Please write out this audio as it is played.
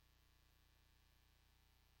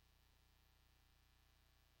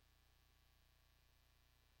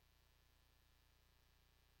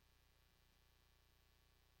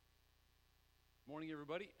Morning,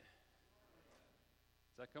 everybody. Is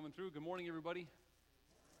that coming through? Good morning, everybody. Is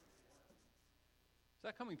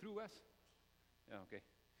that coming through, Wes? Yeah, okay.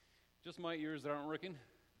 Just my ears that aren't working.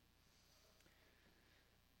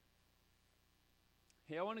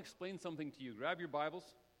 Hey, I want to explain something to you. Grab your Bibles,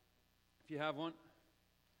 if you have one.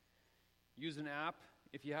 Use an app,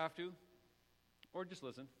 if you have to. Or just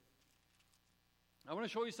listen. I want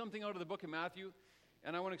to show you something out of the book of Matthew,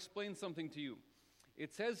 and I want to explain something to you.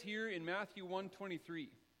 It says here in Matthew 1:23.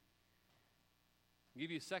 I'll give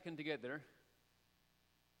you a second to get there.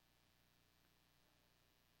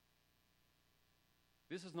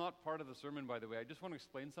 This is not part of the sermon, by the way. I just want to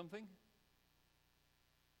explain something.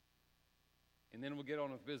 And then we'll get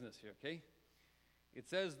on with business here, okay? It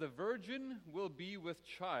says, "The virgin will be with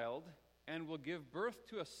child and will give birth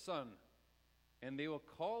to a son, and they will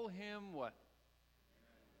call him" what?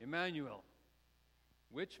 Emmanuel,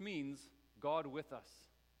 which means God with us.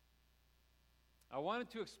 I wanted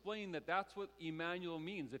to explain that that's what Emmanuel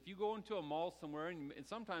means. If you go into a mall somewhere, and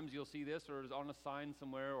sometimes you'll see this, or it's on a sign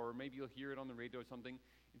somewhere, or maybe you'll hear it on the radio or something.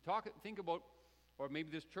 Think about, or maybe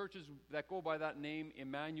there's churches that go by that name,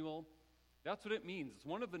 Emmanuel. That's what it means. It's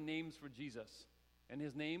one of the names for Jesus. And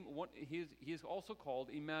his name, he is also called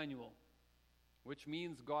Emmanuel, which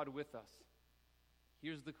means God with us.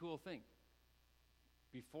 Here's the cool thing.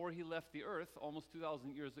 Before he left the earth, almost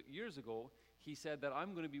 2,000 years ago, he said that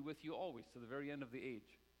I'm going to be with you always to the very end of the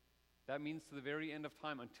age. That means to the very end of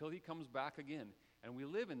time, until he comes back again. And we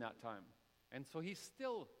live in that time. And so he's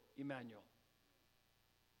still Emmanuel.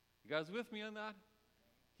 You guys with me on that?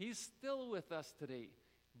 He's still with us today.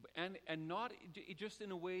 And not just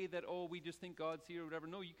in a way that, we just think God's here or whatever.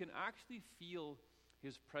 No, you can actually feel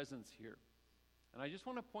his presence here. And I just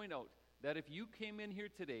want to point out that if you came in here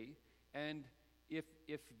today and if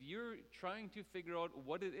you're trying to figure out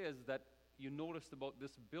what it is that you noticed about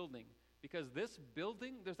this building, because this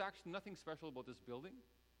building, there's actually nothing special about this building,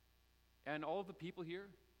 and all of the people here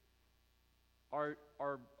are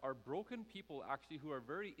broken people actually who are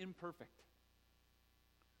very imperfect.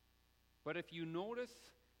 But if you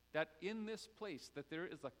notice that in this place that there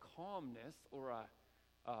is a calmness or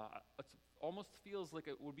it almost feels like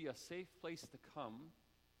it would be a safe place to come.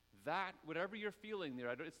 That, whatever you're feeling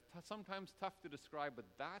there, it's sometimes tough to describe, but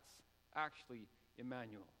that's actually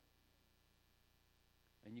Emmanuel.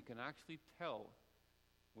 And you can actually tell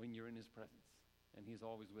when you're in his presence, and he's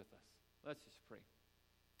always with us. Let's just pray.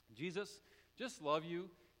 Jesus, just love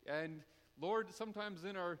you, and Lord, sometimes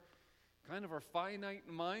in our kind of our finite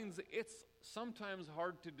minds, it's sometimes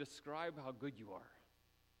hard to describe how good you are.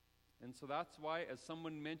 And so that's why, as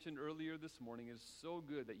someone mentioned earlier this morning, it is so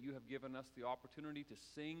good that you have given us the opportunity to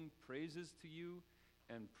sing praises to you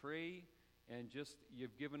and pray, and just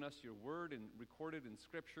you've given us your word and recorded in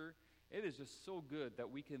Scripture. It is just so good that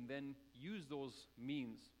we can then use those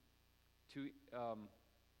means to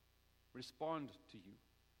respond to you.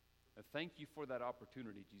 I thank you for that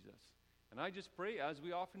opportunity, Jesus. And I just pray, as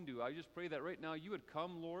we often do, I just pray that right now you would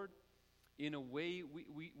come, Lord, in a way,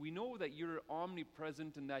 we know that you're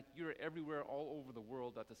omnipresent and that you're everywhere all over the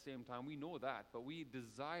world at the same time. We know that, but we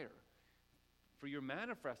desire for your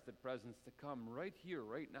manifested presence to come right here,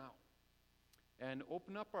 right now, and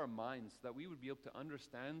open up our minds that we would be able to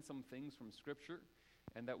understand some things from Scripture,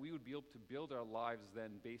 and that we would be able to build our lives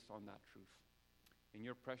then based on that truth. In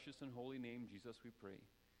your precious and holy name, Jesus, we pray.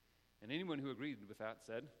 And anyone who agreed with that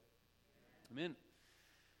said, Amen.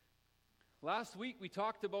 Last week we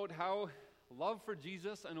talked about how love for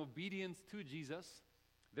Jesus and obedience to Jesus,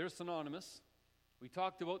 they're synonymous. We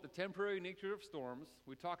talked about the temporary nature of storms.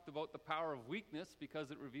 We talked about the power of weakness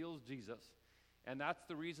because it reveals Jesus. And that's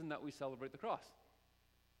the reason that we celebrate the cross.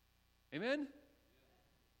 Amen?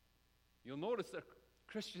 You'll notice that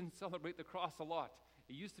Christians celebrate the cross a lot.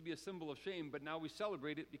 It used to be a symbol of shame, but now we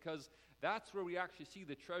celebrate it because that's where we actually see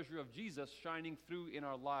the treasure of Jesus shining through in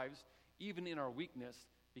our lives, even in our weakness,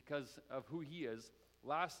 because of who he is.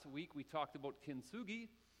 Last week we talked about kintsugi,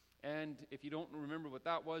 and if you don't remember what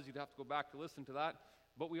that was, you'd have to go back to listen to that.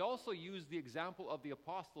 But we also used the example of the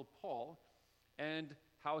Apostle Paul and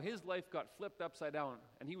how his life got flipped upside down.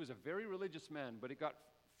 And he was a very religious man, but it got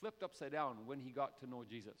flipped upside down when he got to know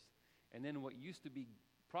Jesus. And then what used to be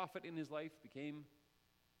profit in his life became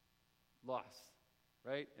loss,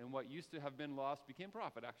 right? And what used to have been loss became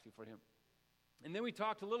profit actually for him. And then we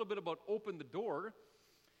talked a little bit about Open the Door.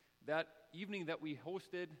 That evening that we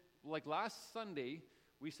hosted, like last Sunday,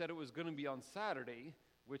 we said it was going to be on Saturday,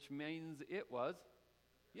 which means it was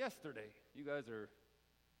yesterday. You guys are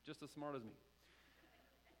just as smart as me.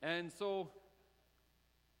 And so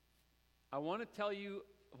I want to tell you,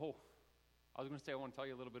 I was going to say I want to tell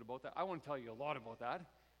you a little bit about that. I want to tell you a lot about that.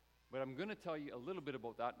 But I'm going to tell you a little bit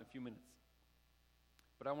about that in a few minutes.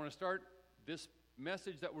 But I want to start this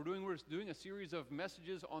message that we're doing. We're doing a series of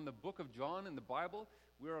messages on the book of John in the Bible.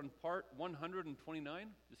 We're on part 129.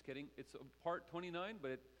 Just kidding. It's part 29,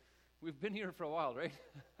 but we've been here for a while, right?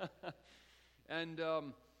 And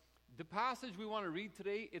the passage we want to read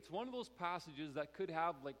today, it's one of those passages that could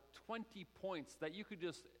have like 20 points that you could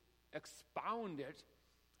just expound it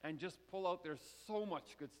and just pull out. There's so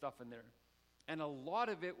much good stuff in there. And a lot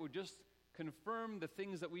of it would just confirm the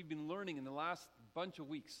things that we've been learning in the last bunch of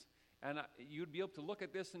weeks. And you'd be able to look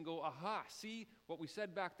at this and go, aha, see, what we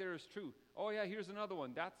said back there is true. Oh yeah, here's another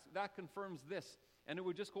one. That confirms this. And it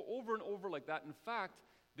would just go over and over like that. In fact,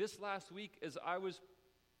 this last week, as I was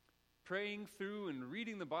praying through and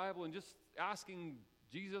reading the Bible and just asking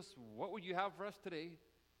Jesus, what would you have for us today?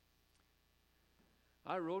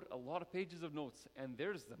 I wrote a lot of pages of notes, and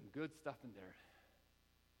there's some good stuff in there.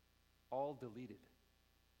 All deleted.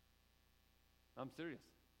 I'm serious.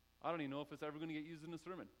 I don't even know if it's ever going to get used in a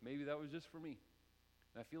sermon. Maybe that was just for me.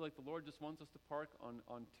 And I feel like the Lord just wants us to park on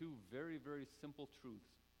two very, very simple truths.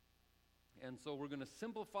 And so we're going to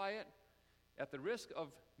simplify it at the risk of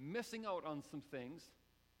missing out on some things.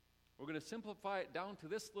 We're going to simplify it down to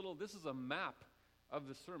this is a map of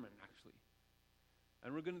the sermon, actually.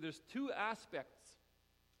 And there's two aspects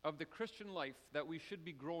of the Christian life that we should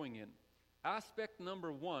be growing in. Aspect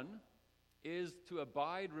number one is to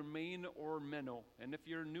abide, remain, or meno. And if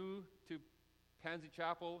you're new to Pansy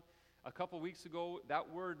Chapel, a couple weeks ago,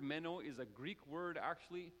 that word meno is a Greek word,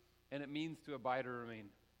 actually, and it means to abide or remain.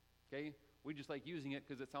 Okay? We just like using it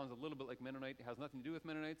because it sounds a little bit like Mennonite. It has nothing to do with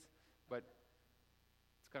Mennonites, but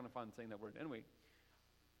it's kind of fun saying that word. Anyway,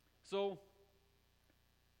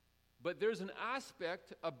 but there's an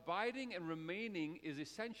aspect, abiding and remaining is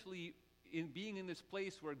essentially in being in this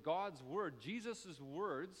place where God's word, Jesus'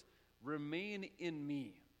 words, remain in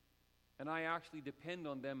me. And I actually depend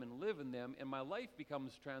on them and live in them, and my life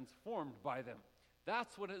becomes transformed by them.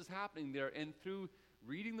 That's what is happening there. And through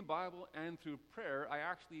reading the Bible and through prayer, I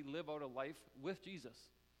actually live out a life with Jesus.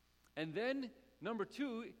 And then, number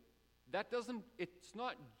two, it's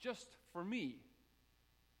not just for me.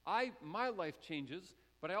 My life changes,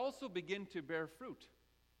 but I also begin to bear fruit.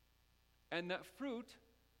 And that fruit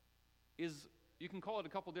is, you can call it a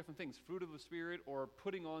couple different things. Fruit of the Spirit, or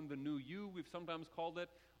putting on the new you, we've sometimes called it,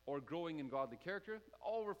 or growing in godly character. It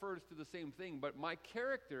all refers to the same thing. But my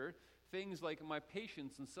character, things like my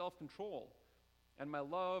patience and self-control, and my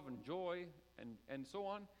love and joy, and so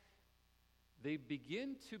on, they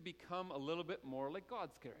begin to become a little bit more like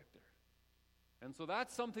God's character. And so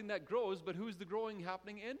that's something that grows, but who's the growing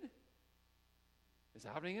happening in? It's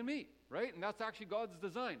happening in me, right? And that's actually God's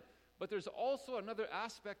design. But there's also another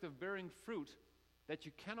aspect of bearing fruit that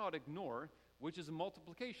you cannot ignore, which is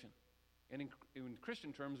multiplication. And in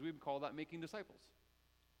Christian terms, we would call that making disciples.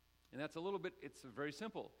 And that's it's very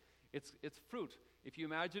simple. It's fruit. If you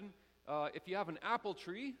imagine, if you have an apple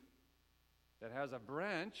tree that has a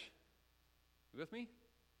branch, you with me?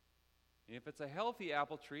 And if it's a healthy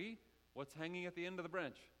apple tree, what's hanging at the end of the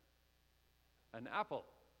branch? An apple.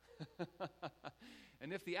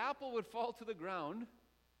 And if the apple would fall to the ground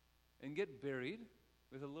and get buried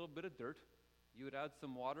with a little bit of dirt, you would add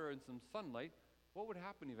some water and some sunlight, what would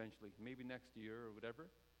happen eventually? Maybe next year or whatever.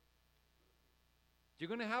 You're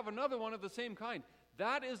going to have another one of the same kind.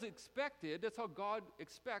 That is expected. That's how God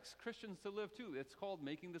expects Christians to live too. It's called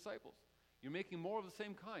making disciples. You're making more of the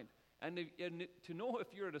same kind. And to know if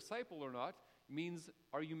you're a disciple or not means,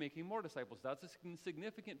 are you making more disciples? That's a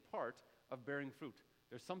significant part of bearing fruit.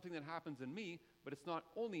 There's something that happens in me, but it's not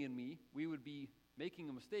only in me. We would be making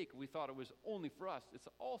a mistake if we thought it was only for us. It's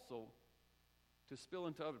also to spill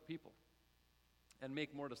into other people and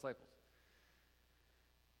make more disciples.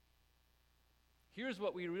 Here's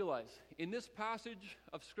what we realize. In this passage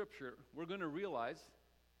of Scripture, we're going to realize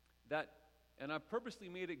that, and I purposely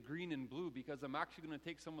made it green and blue because I'm actually going to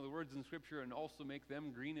take some of the words in Scripture and also make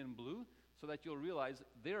them green and blue so that you'll realize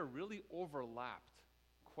they're really overlapped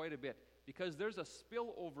quite a bit because there's a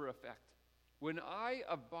spillover effect. When I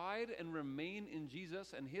abide and remain in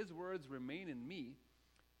Jesus and His words remain in me,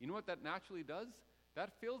 you know what that naturally does?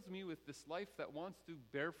 That fills me with this life that wants to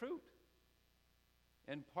bear fruit.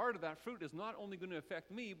 And part of that fruit is not only going to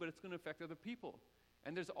affect me, but it's going to affect other people.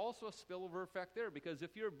 And there's also a spillover effect there, because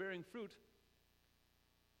if you're bearing fruit,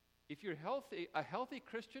 if you're healthy, a healthy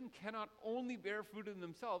Christian cannot only bear fruit in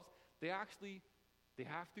themselves, they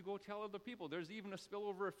have to go tell other people. There's even a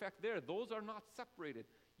spillover effect there. Those are not separated.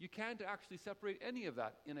 You can't actually separate any of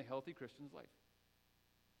that in a healthy Christian's life.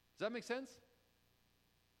 Does that make sense?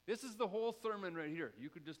 This is the whole sermon right here. You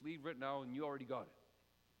could just leave right now and you already got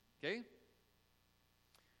it. Okay?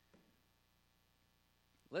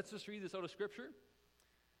 Let's just read this out of Scripture,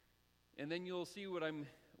 and then you'll see what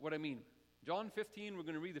I mean. John 15, we're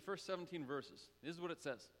going to read the first 17 verses. This is what it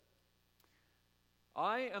says.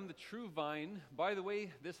 I am the true vine. By the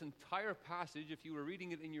way, this entire passage, if you were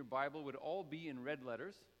reading it in your Bible, would all be in red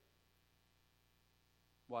letters.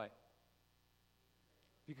 Why?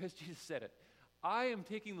 Because Jesus said it. I am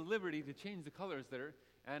taking the liberty to change the colors there.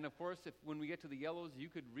 And of course, when we get to the yellows, you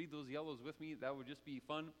could read those yellows with me. That would just be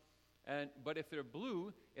fun. But if they're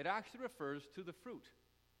blue, it actually refers to the fruit.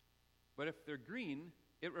 But if they're green,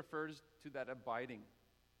 it refers to that abiding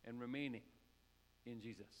and remaining in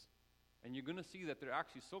Jesus. And you're going to see that they're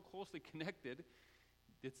actually so closely connected,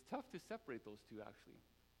 it's tough to separate those two, actually.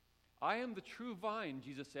 I am the true vine,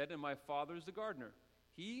 Jesus said, and my Father is the gardener.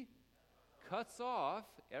 He cuts off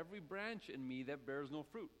every branch in me that bears no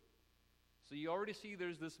fruit. So you already see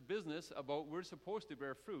there's this business about we're supposed to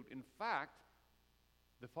bear fruit. In fact,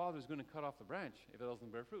 the Father is going to cut off the branch if it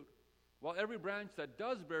doesn't bear fruit. While every branch that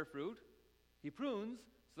does bear fruit, He prunes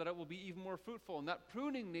so that it will be even more fruitful. And that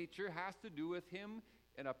pruning nature has to do with Him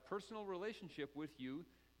in a personal relationship with you,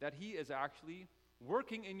 that He is actually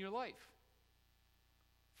working in your life.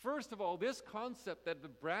 First of all, this concept that the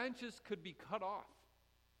branches could be cut off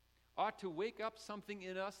ought to wake up something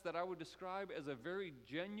in us that I would describe as a very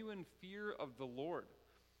genuine fear of the Lord,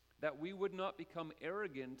 that we would not become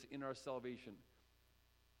arrogant in our salvation.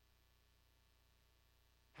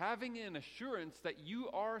 Having an assurance that you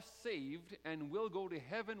are saved and will go to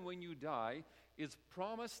heaven when you die is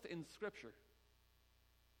promised in Scripture.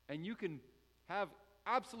 And you can have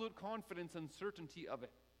absolute confidence and certainty of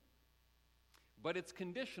it. But it's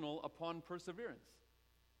conditional upon perseverance.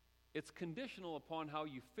 It's conditional upon how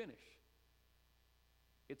you finish.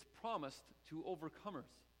 It's promised to overcomers,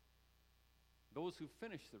 those who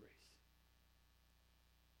finish the race.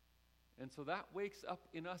 And so that wakes up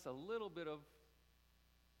in us a little bit of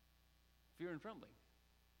fear and trembling.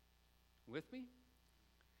 With me?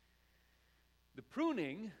 The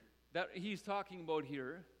pruning that he's talking about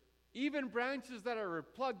here, even branches that are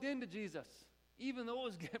plugged into Jesus, even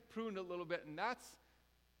those get pruned a little bit. And that's,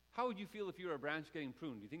 how would you feel if you were a branch getting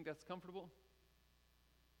pruned? Do you think that's comfortable?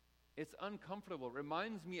 It's uncomfortable. It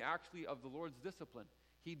reminds me actually of the Lord's discipline.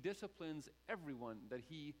 He disciplines everyone that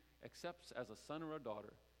He accepts as a son or a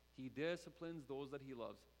daughter. He disciplines those that He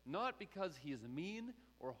loves. Not because He is mean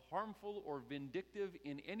or harmful or vindictive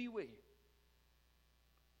in any way,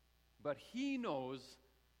 but He knows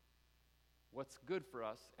what's good for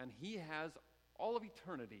us, and He has all of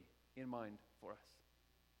eternity in mind for us.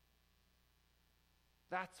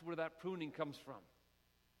 That's where that pruning comes from.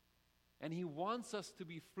 And He wants us to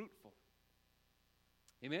be fruitful.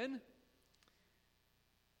 Amen?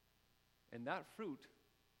 And that fruit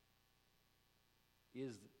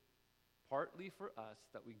is partly for us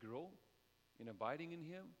that we grow in abiding in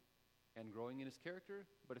Him and growing in His character,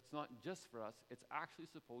 but it's not just for us. It's actually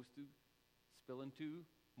supposed to spill into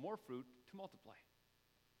more fruit to multiply.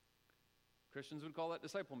 Christians would call that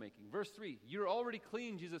disciple making. Verse 3, you're already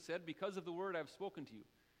clean, Jesus said, because of the word I've spoken to you.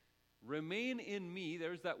 Remain in me.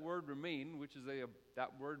 There's that word remain, which is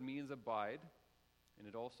that word means abide, and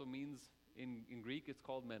it also means, in Greek, it's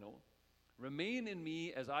called meno. Remain in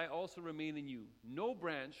me as I also remain in you. No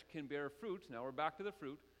branch can bear fruit. Now we're back to the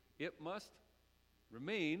fruit. It must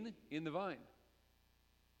remain in the vine.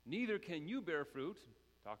 Neither can you bear fruit,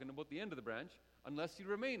 talking about the end of the branch, unless you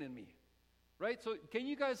remain in me. Right? So can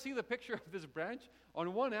you guys see the picture of this branch?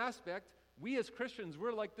 On one aspect, we as Christians,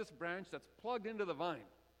 we're like this branch that's plugged into the vine.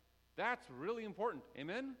 That's really important.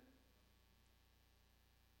 Amen?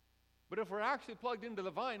 But if we're actually plugged into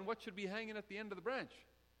the vine, what should be hanging at the end of the branch?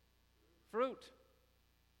 Fruit.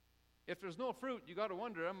 If there's no fruit, you got to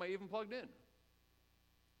wonder, am I even plugged in?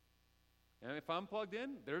 And if I'm plugged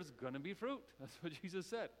in, there's going to be fruit. That's what Jesus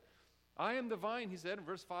said. I am the vine, He said in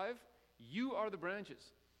verse 5. You are the branches.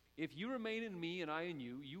 If you remain in me and I in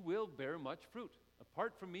you, you will bear much fruit.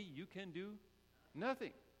 Apart from me, you can do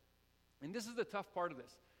nothing. And this is the tough part of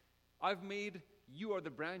this. I've made you are the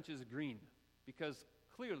branches green, because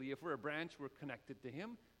clearly if we're a branch, we're connected to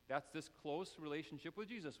Him. That's this close relationship with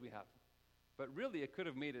Jesus we have. But really it could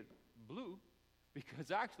have made it blue,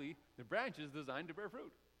 because actually the branch is designed to bear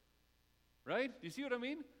fruit. Right? Do you see what I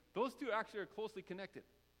mean? Those two actually are closely connected.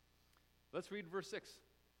 Let's read verse 6.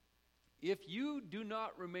 If you do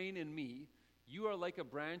not remain in me, you are like a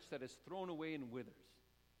branch that is thrown away and withers.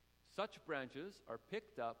 Such branches are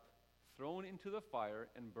picked up, thrown into the fire,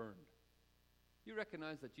 and burned. You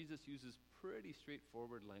recognize that Jesus uses pretty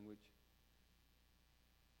straightforward language.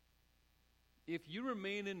 If you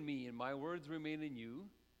remain in me and my words remain in you,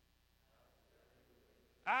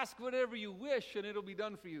 ask whatever you wish and it'll be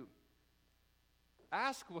done for you.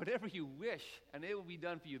 ask whatever you wish, and it will be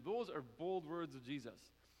done for you. Those are bold words of Jesus.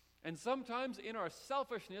 And sometimes in our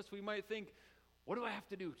selfishness, we might think, what do I have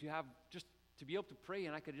to do to be able to pray,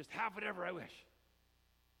 and I could just have whatever I wish?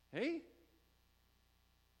 Hey?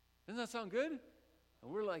 Doesn't that sound good?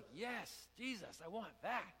 And we're like, yes, Jesus, I want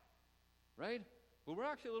that. Right? But we're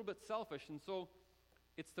actually a little bit selfish, and so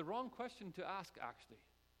it's the wrong question to ask, actually.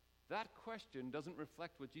 That question doesn't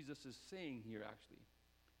reflect what Jesus is saying here, actually.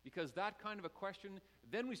 Because that kind of a question,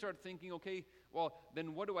 then we start thinking, okay, well,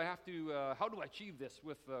 then what do I have to, how do I achieve this?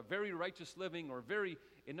 With very righteous living, or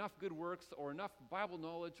enough good works, or enough Bible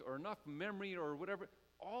knowledge, or enough memory, or whatever,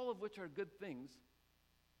 all of which are good things.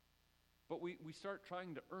 But we start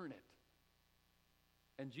trying to earn it.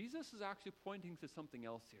 And Jesus is actually pointing to something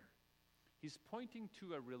else here. He's pointing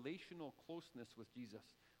to a relational closeness with Jesus,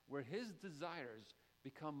 where his desires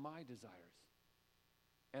become my desires.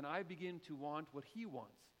 And I begin to want what he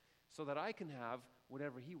wants, so that I can have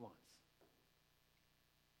whatever he wants.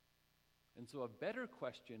 And so a better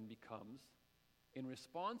question becomes, in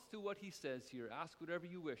response to what he says here, ask whatever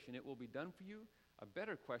you wish and it will be done for you. A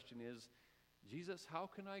better question is, Jesus, how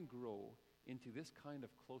can I grow into this kind of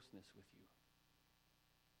closeness with you?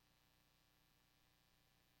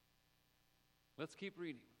 Let's keep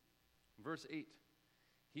reading. Verse 8.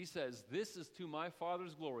 He says, this is to my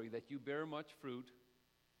Father's glory that you bear much fruit,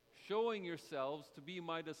 showing yourselves to be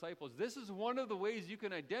my disciples. This is one of the ways you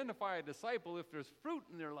can identify a disciple if there's fruit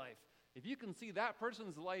in their life. If you can see that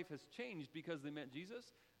person's life has changed because they met Jesus,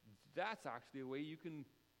 that's actually a way you can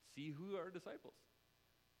see who are disciples.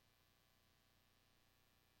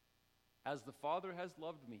 As the Father has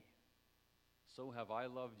loved me, so have I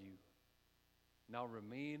loved you. Now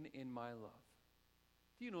remain in my love.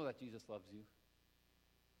 Do you know that Jesus loves you?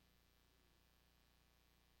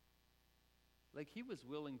 Like, he was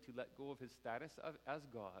willing to let go of his status as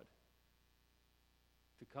God,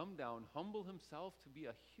 to come down, humble himself to be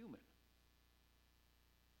a human,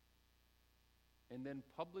 and then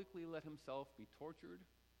publicly let himself be tortured,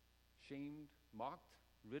 shamed, mocked,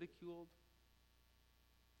 ridiculed,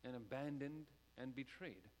 and abandoned and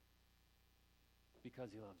betrayed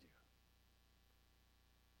because he loves you.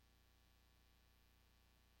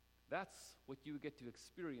 That's what you get to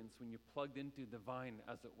experience when you're plugged into the vine,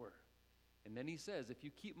 as it were. And then he says, if you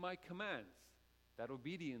keep my commands, that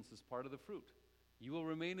obedience is part of the fruit. You will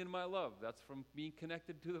remain in my love. That's from being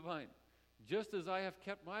connected to the vine. Just as I have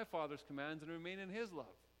kept my Father's commands and remain in his love.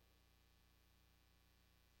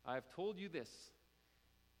 I have told you this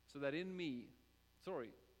so that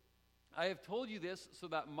I have told you this so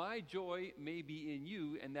that my joy may be in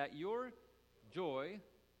you, and that your joy,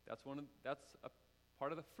 that's a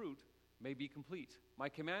part of the fruit, may be complete. My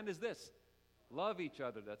command is this: love each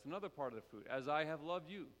other. That's another part of the fruit. As I have loved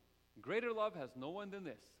you. Greater love has no one than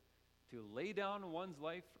this, to lay down one's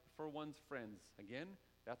life for one's friends. Again,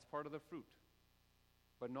 that's part of the fruit.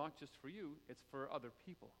 But not just for you, it's for other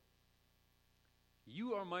people.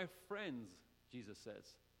 You are my friends, Jesus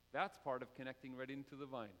says. That's part of connecting right into the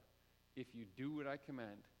vine. If you do what I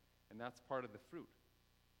command, and that's part of the fruit.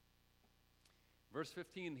 Verse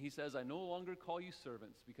 15, he says, I no longer call you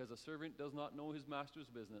servants, because a servant does not know his master's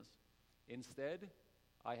business. Instead,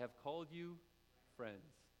 I have called you friends,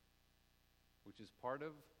 which is part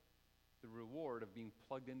of the reward of being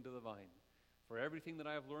plugged into the vine. For everything that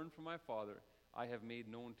I have learned from my Father, I have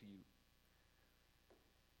made known to you.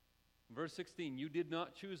 Verse 16, you did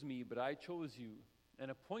not choose me, but I chose you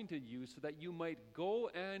and appointed you so that you might go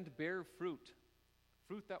and bear fruit.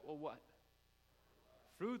 Fruit that will what?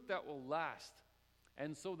 Fruit that will last.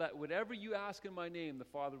 And so that whatever you ask in my name, the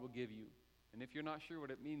Father will give you. And if you're not sure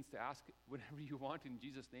what it means to ask whatever you want in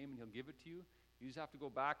Jesus' name and he'll give it to you, you just have to go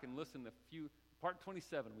back and listen to part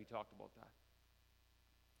 27, we talked about that.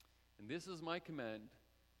 And this is my command,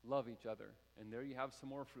 love each other. And there you have some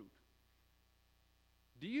more fruit.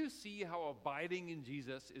 Do you see how abiding in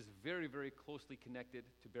Jesus is very, very closely connected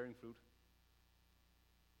to bearing fruit?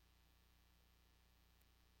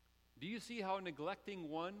 Do you see how neglecting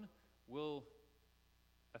one will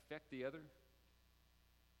affect the other?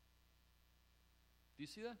 Do you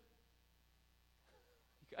see that?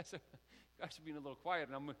 You guys are being a little quiet,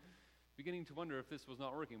 and I'm beginning to wonder if this was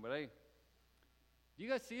not working. But do you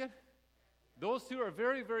guys see it? Those two are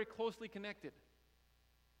very, very closely connected.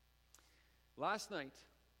 Last night,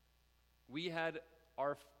 we had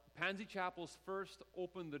our Pansy Chapel's first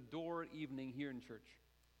open the door evening here in church.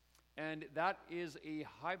 And that is a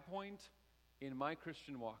high point in my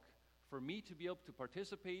Christian walk. For me to be able to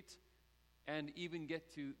participate and even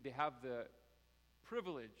have the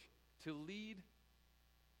privilege to lead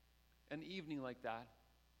an evening like that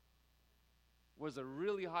was a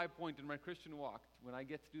really high point in my Christian walk when I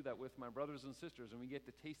get to do that with my brothers and sisters and we get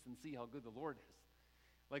to taste and see how good the Lord is.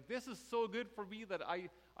 Like, this is so good for me that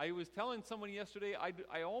I was telling someone yesterday,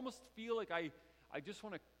 I almost feel like I just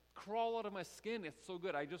want to crawl out of my skin. It's so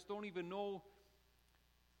good. I just don't even know,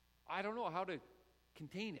 I don't know how to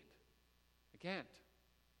contain it. I can't.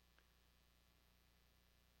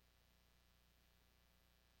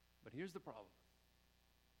 But here's the problem.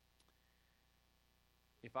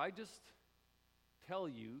 If I just tell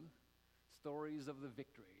you stories of the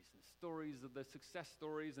victories and stories of the success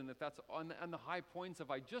stories, and if that's on the high points,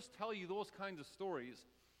 if I just tell you those kinds of stories,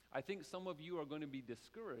 I think some of you are going to be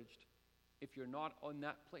discouraged if you're not on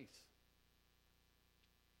that place.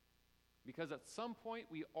 Because at some point,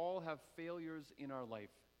 we all have failures in our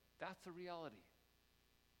life. That's a reality.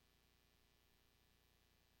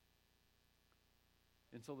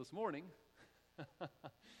 And so this morning,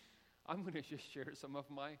 I'm going to just share some of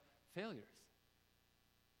my failures.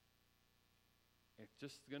 It's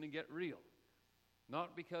just going to get real.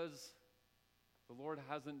 Not because the Lord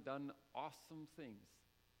hasn't done awesome things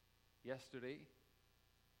yesterday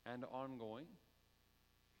and ongoing,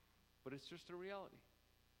 but it's just a reality.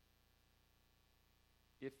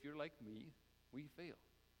 If you're like me, we fail.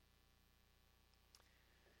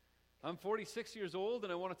 I'm 46 years old,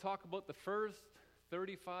 and I want to talk about the first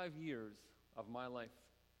 35 years of my life.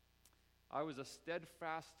 I was a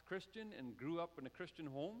steadfast Christian and grew up in a Christian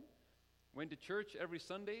home, went to church every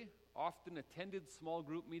Sunday, often attended small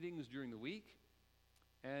group meetings during the week,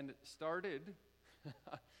 and started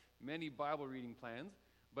many Bible reading plans,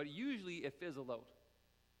 but usually it fizzled out.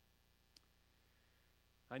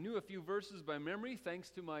 I knew a few verses by memory thanks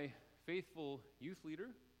to my faithful youth leader,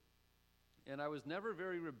 and I was never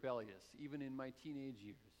very rebellious, even in my teenage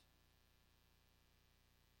years.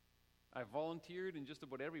 I volunteered in just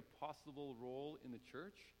about every possible role in the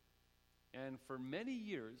church, and for many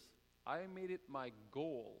years, I made it my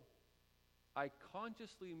goal. I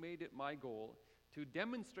consciously made it my goal to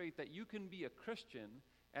demonstrate that you can be a Christian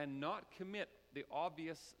and not commit the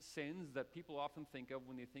obvious sins that people often think of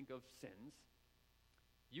when they think of sins.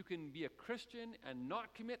 You can be a Christian and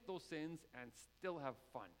not commit those sins and still have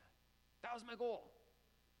fun. That was my goal.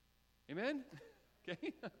 Amen?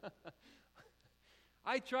 Okay?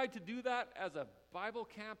 I tried to do that as a Bible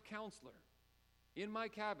camp counselor in my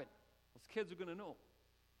cabin. Those kids are going to know.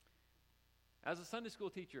 As a Sunday school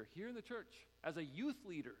teacher here in the church, as a youth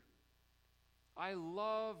leader, I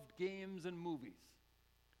loved games and movies.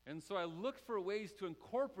 And so I looked for ways to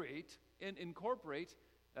incorporate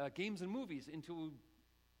games and movies into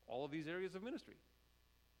all of these areas of ministry.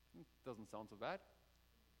 Doesn't sound so bad.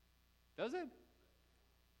 Does it?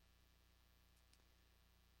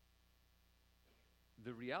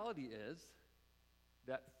 The reality is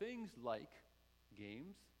that things like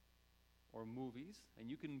games or movies, and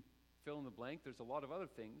you can fill in the blank, there's a lot of other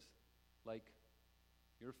things like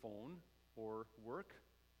your phone or work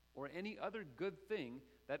or any other good thing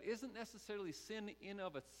that isn't necessarily sin in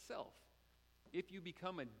of itself. If you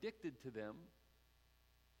become addicted to them,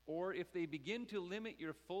 or if they begin to limit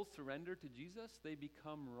your full surrender to Jesus, they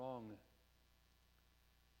become wrong.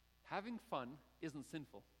 Having fun isn't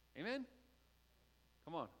sinful. Amen?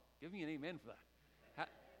 Come on, give me an amen for that.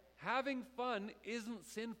 Having fun isn't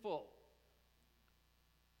sinful.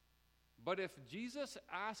 But if Jesus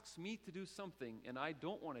asks me to do something and I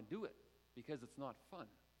don't want to do it because it's not fun,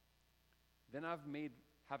 then I've made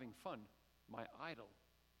having fun my idol,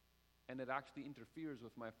 and it actually interferes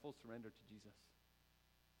with my full surrender to Jesus.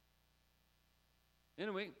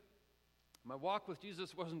 Anyway, my walk with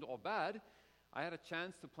Jesus wasn't all bad. I had a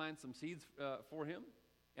chance to plant some seeds for him,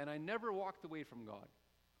 and I never walked away from God.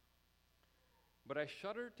 But I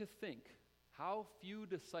shudder to think how few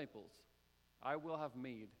disciples I will have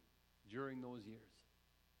made during those years.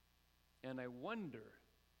 And I wonder,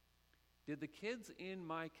 did the kids in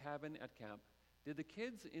my cabin at camp, did the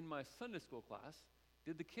kids in my Sunday school class,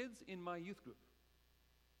 did the kids in my youth group,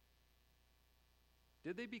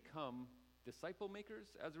 did they become disciple makers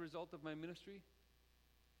as a result of my ministry?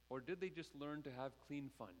 Or did they just learn to have clean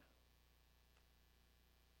fun?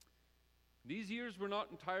 These years were not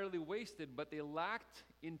entirely wasted, but they lacked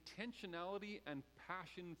intentionality and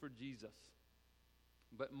passion for Jesus.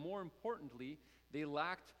 But more importantly, they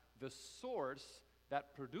lacked the source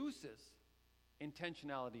that produces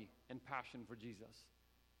intentionality and passion for Jesus.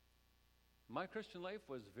 My Christian life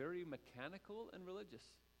was very mechanical and religious.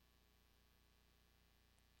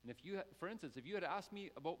 And for instance, if you had asked me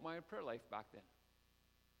about my prayer life back then,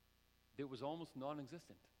 it was almost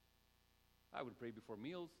non-existent. I would pray before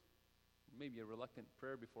meals, maybe a reluctant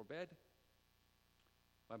prayer before bed.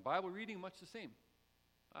 My Bible reading, much the same.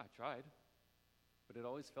 I tried. but it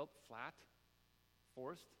always felt flat,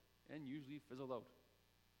 forced, and usually fizzled out.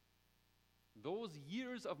 Those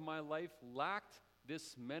years of my life lacked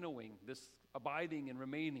this mennowing, this abiding and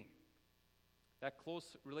remaining, that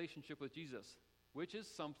close relationship with Jesus, which is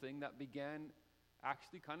something that began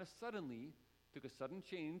actually kind of suddenly, took a sudden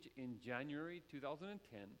change in January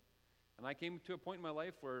 2010. And I came to a point in my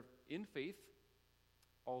life where, in faith,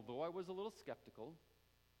 although I was a little skeptical,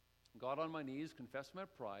 got on my knees, confessed my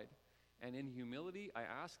pride, and in humility, I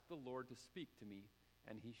asked the Lord to speak to me,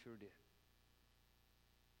 and He sure did.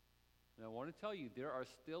 And I want to tell you, there are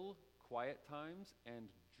still quiet times and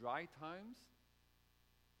dry times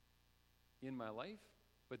in my life,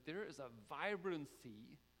 but there is a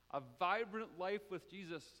vibrancy, a vibrant life with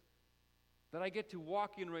Jesus that I get to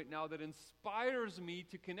walk in right now that inspires me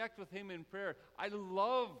to connect with Him in prayer. I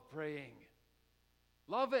love praying.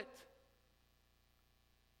 Love it.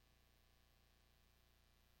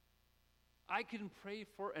 I can pray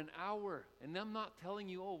for an hour, and I'm not telling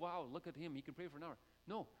you, oh, wow, look at him, he can pray for an hour.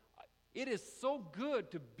 No, it is so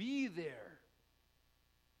good to be there.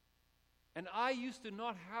 And I used to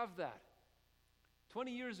not have that.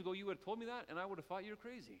 20 years ago, you would have told me that, and I would have thought you're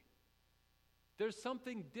crazy. There's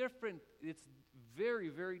something different. It's very,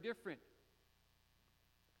 very different.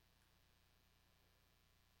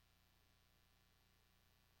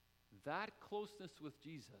 That closeness with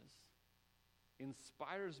Jesus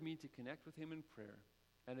inspires me to connect with Him in prayer,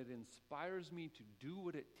 and it inspires me to do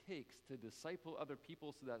what it takes to disciple other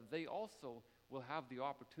people so that they also will have the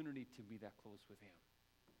opportunity to be that close with Him.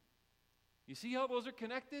 You see how those are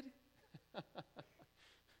connected?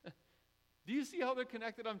 Do you see how they're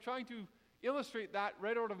connected? I'm trying to illustrate that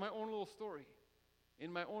right out of my own little story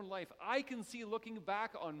in my own life. I can see, looking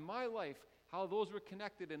back on my life, how those were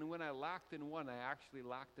connected, and when I lacked in one, I actually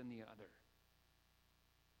lacked in the other.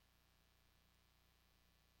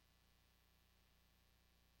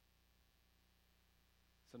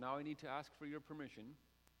 So now I need to ask for your permission.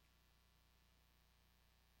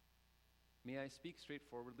 May I speak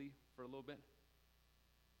straightforwardly for a little bit?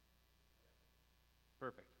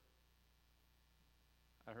 Perfect.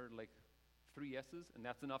 I heard like 3 yeses, and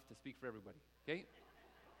that's enough to speak for everybody, okay?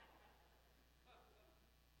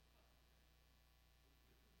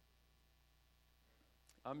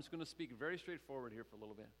 I'm just going to speak very straightforward here for a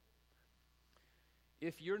little bit.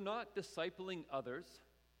 If you're not discipling others,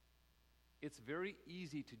 it's very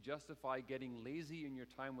easy to justify getting lazy in your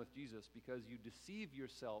time with Jesus because you deceive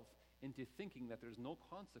yourself into thinking that there's no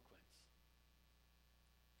consequence.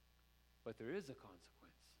 But there is a consequence.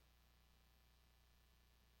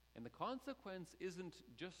 And the consequence isn't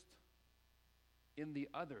just in the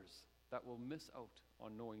others that will miss out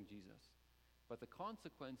on knowing Jesus, but the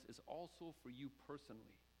consequence is also for you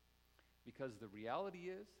personally. Because the reality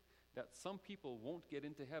is that some people won't get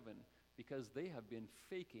into heaven because they have been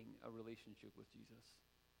faking a relationship with Jesus.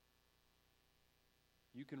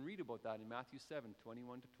 You can read about that in Matthew 7,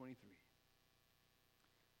 21 to 23.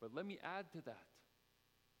 But let me add to that.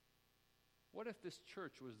 What if this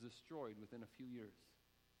church was destroyed within a few years?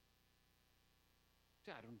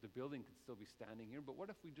 Yeah, the building could still be standing here, but what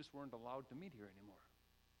if we just weren't allowed to meet here anymore?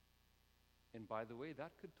 And by the way,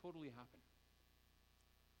 that could totally happen.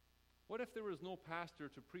 What if there was no pastor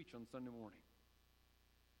to preach on Sunday morning?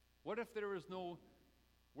 What if there was no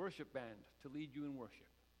worship band to lead you in worship?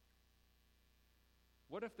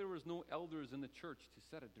 What if there was no elders in the church to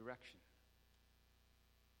set a direction?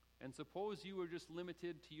 And suppose you were just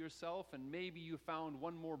limited to yourself, and maybe you found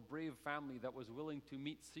one more brave family that was willing to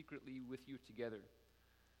meet secretly with you together.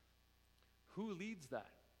 Who leads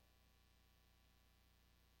that?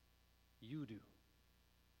 You do.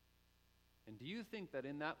 And do you think that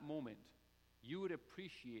in that moment, you would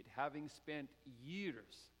appreciate having spent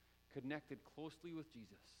years connected closely with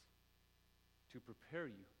Jesus to prepare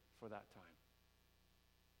you for that time?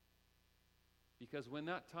 Because when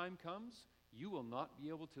that time comes, you will not be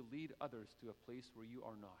able to lead others to a place where you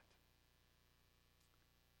are not.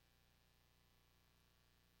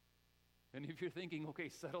 And if you're thinking, okay,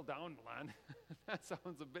 settle down, Milan, that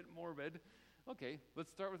sounds a bit morbid. Okay,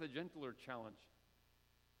 let's start with a gentler challenge.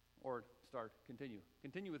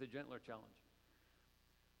 Continue with a gentler challenge.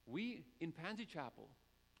 We, in Pansy Chapel,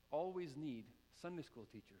 always need Sunday school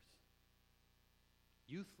teachers,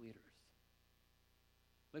 youth leaders.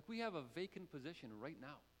 Like we have a vacant position right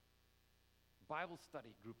now. Bible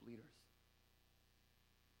study group leaders.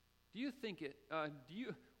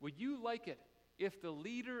 Would you like it if the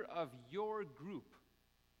leader of your group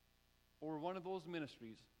or one of those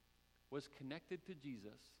ministries was connected to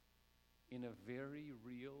Jesus in a very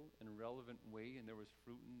real and relevant way, and there was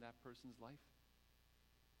fruit in that person's life?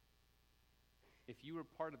 If you were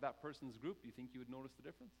part of that person's group, do you think you would notice the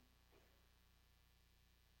difference?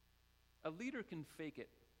 A leader can fake it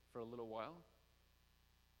for a little while,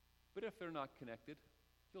 but if they're not connected,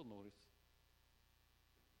 you'll notice.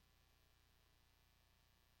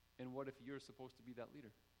 And what if you're supposed to be that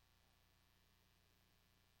leader?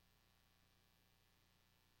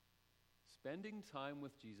 Spending time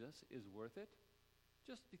with Jesus is worth it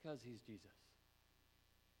just because he's Jesus.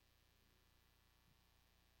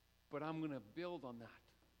 But I'm going to build on that.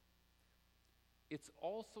 It's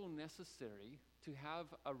also necessary to have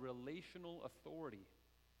a relational authority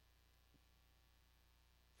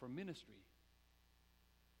for ministry.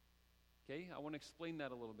 Okay, I want to explain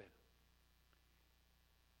that a little bit.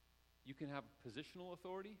 You can have positional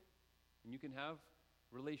authority, and you can have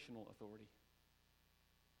relational authority.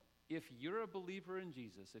 If you're a believer in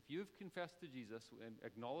Jesus, if you've confessed to Jesus and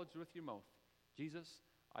acknowledged with your mouth, Jesus,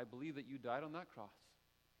 I believe that you died on that cross,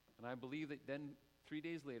 and I believe that then 3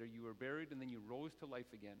 days later you were buried and then you rose to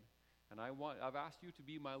life again, and I've asked you to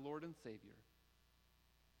be my Lord and Savior.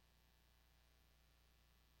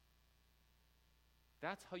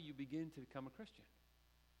 That's how you begin to become a Christian.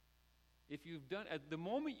 If you've done, at the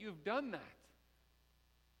moment you've done that,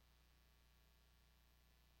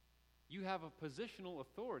 you have a positional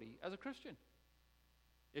authority as a Christian.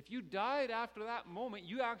 If you died after that moment,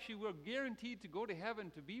 you actually were guaranteed to go to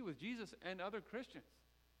heaven to be with Jesus and other Christians.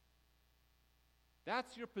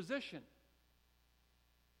 That's your position.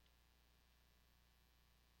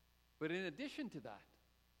 But in addition to that,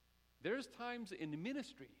 there's times in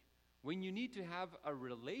ministry when you need to have a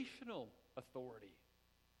relational authority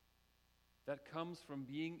that comes from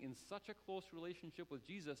being in such a close relationship with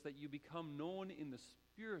Jesus that you become known in the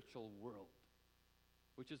spiritual world,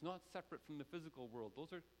 which is not separate from the physical world.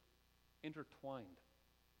 Those are intertwined.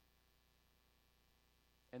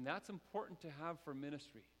 And that's important to have for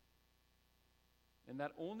ministry. And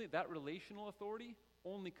that relational authority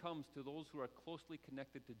only comes to those who are closely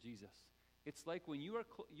connected to Jesus. It's like when you are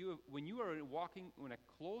walking in a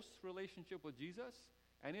close relationship with Jesus,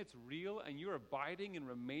 and it's real, and you're abiding and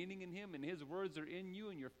remaining in him, and his words are in you,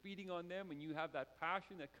 and you're feeding on them, and you have that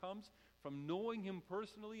passion that comes from knowing him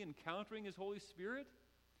personally, encountering his Holy Spirit.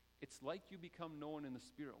 It's like you become known in the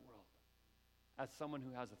spirit world as someone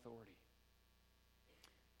who has authority.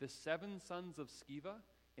 The 7 sons of Sceva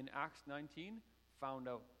in Acts 19 found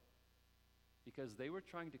out because they were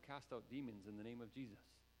trying to cast out demons in the name of Jesus.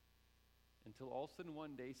 Until all of a sudden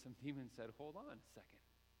one day some demons said, hold on a second.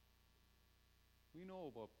 We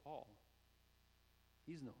know about Paul.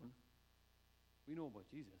 He's known. We know about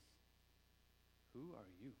Jesus. Who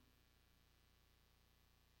are you?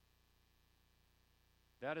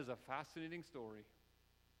 That is a fascinating story.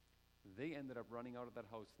 They ended up running out of that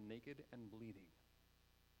house naked and bleeding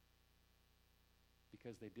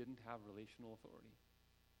because they didn't have relational authority.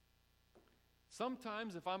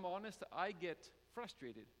 Sometimes, if I'm honest, I get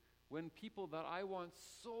frustrated when people that I want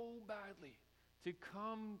so badly to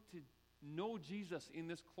come to know Jesus in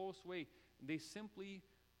this close way, they simply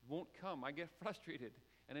won't come. I get frustrated,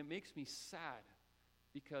 and it makes me sad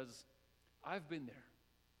because I've been there,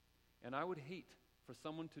 and I would hate for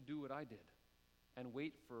someone to do what I did and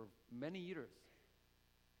wait for many years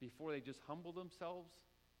before they just humble themselves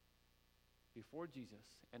before Jesus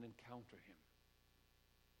and encounter him.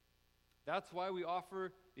 That's why we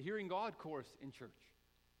offer the Hearing God course in church,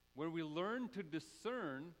 where we learn to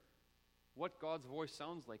discern what God's voice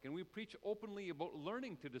sounds like. And we preach openly about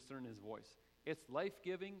learning to discern his voice. It's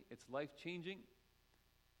life-giving, it's life-changing.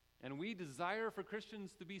 And we desire for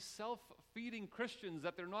Christians to be self-feeding Christians,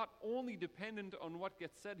 that they're not only dependent on what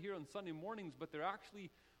gets said here on Sunday mornings, but they're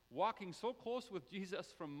actually walking so close with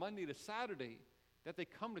Jesus from Monday to Saturday that they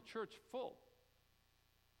come to church full.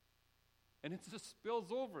 And it just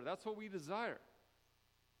spills over. That's what we desire.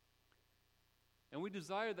 And we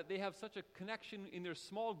desire that they have such a connection in their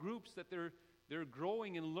small groups that they're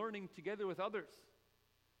growing and learning together with others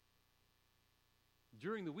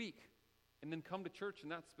during the week, and then come to church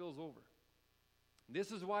and that spills over.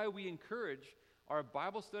 This is why we encourage our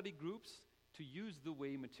Bible study groups to use the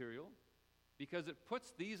Way material, because it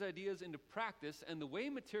puts these ideas into practice, and the Way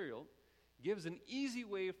material gives an easy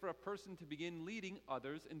way for a person to begin leading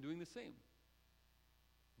others and doing the same.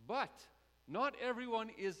 But not everyone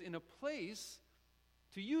is in a place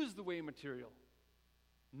to use the Way material,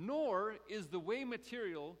 nor is the Way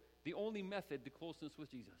material the only method to closeness with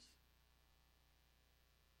Jesus.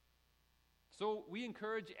 So we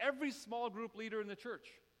encourage every small group leader in the church,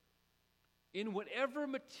 in whatever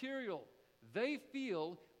material they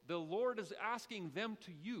feel the Lord is asking them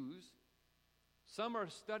to use. Some are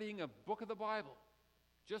studying a book of the Bible,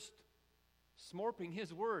 just smorping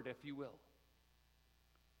his word, if you will.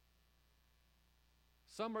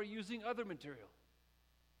 Some are using other material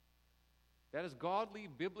that is godly,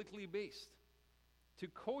 biblically based to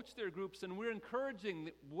coach their groups, and we're encouraging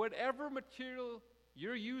that whatever material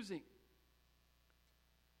you're using,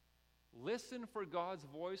 listen for God's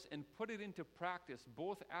voice and put it into practice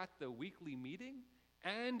both at the weekly meeting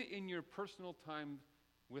and in your personal time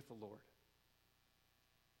with the Lord.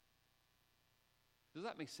 Does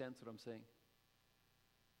that make sense what I'm saying?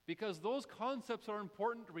 Because those concepts are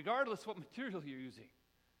important regardless what material you're using.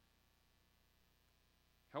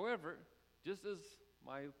 However, just as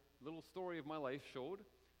my little story of my life showed,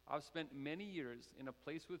 I've spent many years in a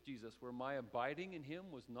place with Jesus where my abiding in him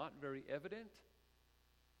was not very evident.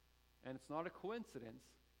 And it's not a coincidence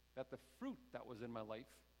that the fruit that was in my life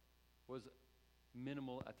was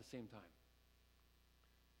minimal at the same time.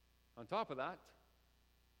 On top of that,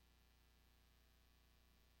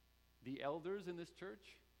 the elders in this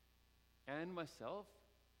church and myself,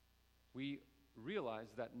 we realize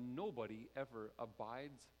that nobody ever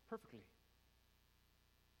abides perfectly.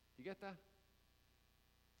 You get that?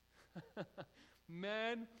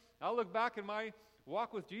 Man, I look back in my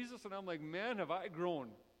walk with Jesus and I'm like, man, have I grown.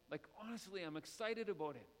 Like, honestly, I'm excited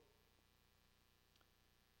about it.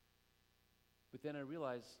 But then I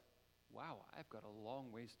realize, wow, I've got a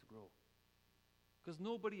long ways to grow. Because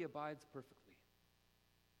nobody abides perfectly.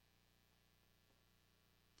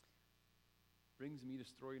 Brings me to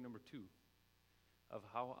story number 2 of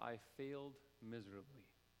how I failed miserably.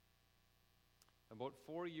 About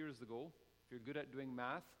 4 years ago, if you're good at doing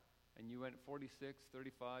math, and you went 46,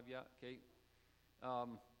 35, yeah, okay.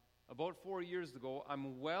 About 4 years ago,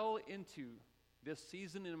 I'm well into this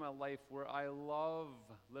season in my life where I love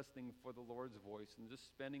listening for the Lord's voice and just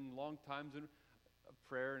spending long times in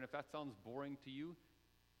prayer. And if that sounds boring to you,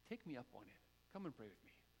 take me up on it. Come and pray with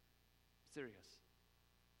me. Serious.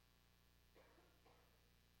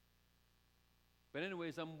 But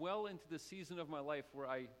anyways, I'm well into the season of my life where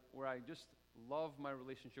I just love my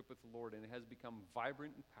relationship with the Lord, and it has become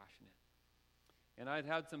vibrant and passionate. And I'd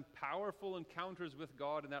had some powerful encounters with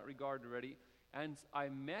God in that regard already. And I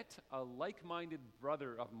met a like-minded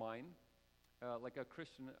brother of mine, like a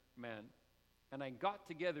Christian man, and I got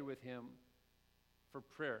together with him for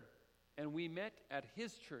prayer. And we met at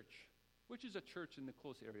his church, which is a church in the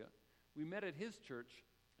close area. We met at his church,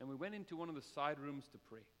 and we went into one of the side rooms to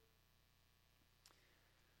pray.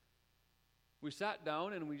 We sat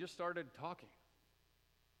down and we just started talking.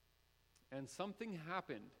 And something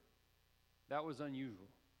happened that was unusual.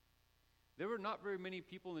 There were not very many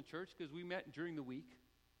people in the church because we met during the week.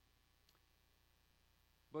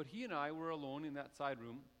 But he and I were alone in that side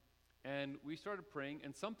room, and we started praying,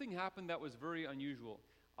 and something happened that was very unusual.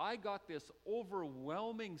 I got this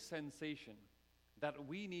overwhelming sensation that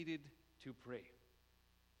we needed to pray.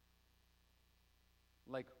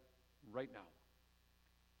 Like right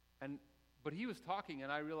now. But he was talking,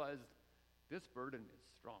 and I realized this burden is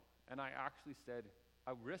strong. And I actually said,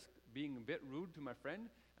 I risked being a bit rude to my friend,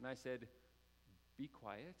 and I said, be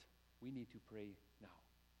quiet, we need to pray now.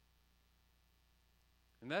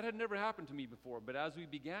 And that had never happened to me before, but as we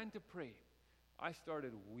began to pray, I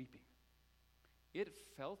started weeping. It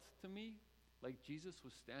felt to me like Jesus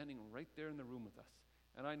was standing right there in the room with us.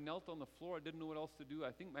 And I knelt on the floor, I didn't know what else to do.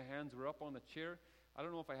 I think my hands were up on the chair. I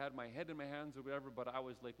don't know if I had my head in my hands or whatever, but I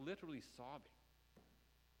was like literally sobbing.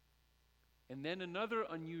 And then another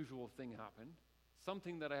unusual thing happened,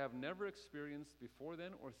 something that I have never experienced before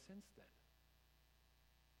then or since then.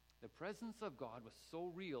 The presence of God was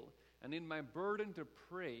so real, and in my burden to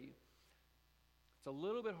pray, it's a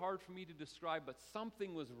little bit hard for me to describe, but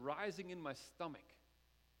something was rising in my stomach.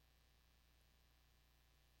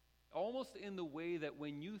 Almost in the way that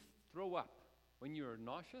when you throw up, when you're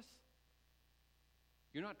nauseous,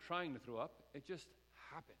 you're not trying to throw up, it just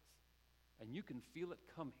happens. And you can feel it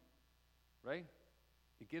coming, right?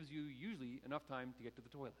 It gives you usually enough time to get to the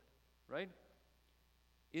toilet, right?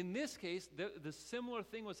 In this case, the similar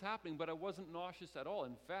thing was happening, but I wasn't nauseous at all.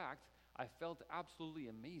 In fact, I felt absolutely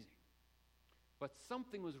amazing. But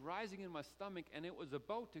something was rising in my stomach, and it was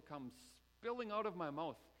about to come spilling out of my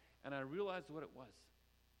mouth, and I realized what it was.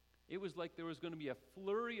 It was like there was going to be a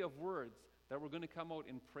flurry of words that were going to come out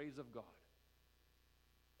in praise of God.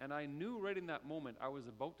 And I knew right in that moment I was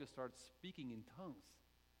about to start speaking in tongues.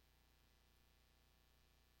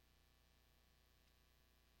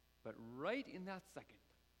 But right in that second,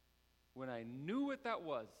 when I knew what that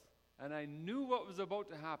was, and I knew what was about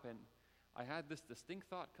to happen, I had this distinct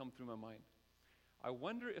thought come through my mind. I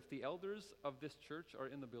wonder if the elders of this church are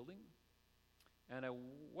in the building, and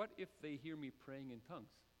what if they hear me praying in tongues?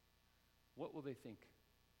 What will they think?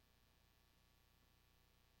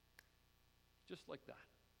 Just like that.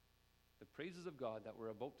 the praises of God that were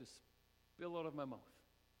about to spill out of my mouth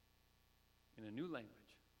in a new language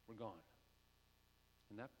were gone.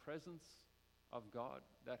 And that presence of God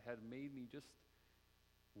that had made me just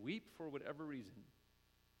weep for whatever reason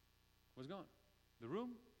was gone. The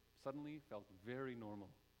room suddenly felt very normal.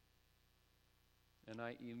 And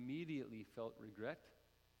I immediately felt regret,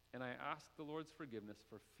 and I asked the Lord's forgiveness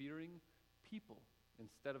for fearing people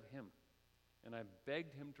instead of Him. And I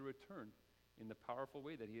begged Him to return in the powerful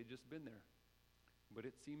way that He had just been there. But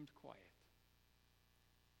it seemed quiet,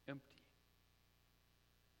 empty.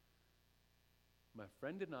 My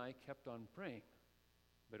friend and I kept on praying,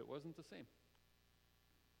 but it wasn't the same.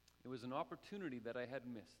 It was an opportunity that I had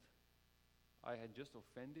missed. I had just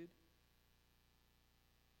offended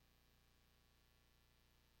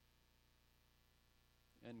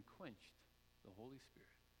and quenched the Holy Spirit.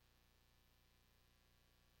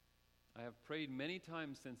 I have prayed many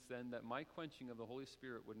times since then that my quenching of the Holy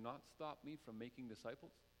Spirit would not stop me from making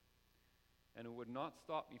disciples, and it would not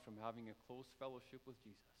stop me from having a close fellowship with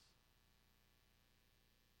Jesus.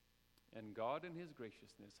 And God in His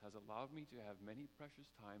graciousness has allowed me to have many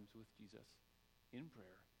precious times with Jesus in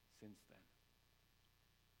prayer since then.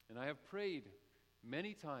 And I have prayed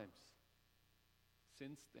many times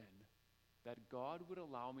since then that God would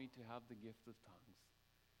allow me to have the gift of tongues.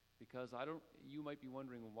 Because you might be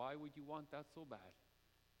wondering, why would you want that so bad?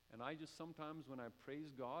 And I just sometimes, when I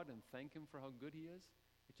praise God and thank Him for how good He is,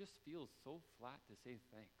 it just feels so flat to say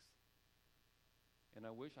thanks. And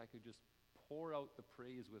I wish I could just pour out the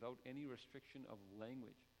praise without any restriction of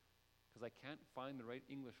language, because I can't find the right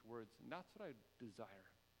English words, and that's what I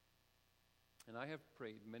desire. And I have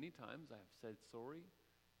prayed many times. I have said sorry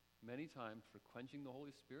many times for quenching the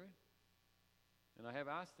Holy Spirit, and I have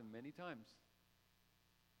asked Him many times,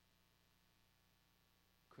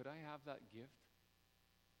 could I have that gift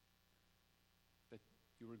that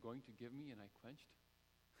you were going to give me and I quenched?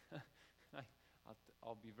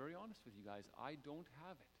 I'll be very honest with you guys. I don't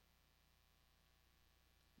have it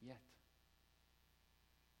yet.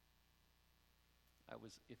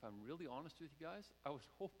 If I'm really honest with you guys, I was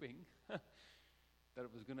hoping that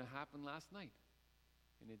it was going to happen last night,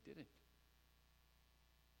 and it didn't.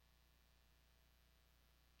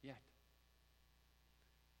 Yet.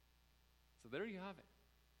 So there you have it.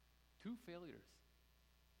 2 failures.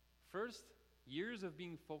 First, years of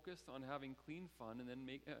being focused on having clean fun, and then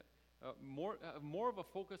more of a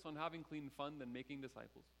focus on having clean fun than making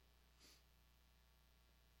disciples.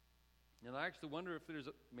 And I actually wonder if there's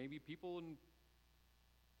maybe people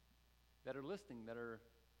that are listening that are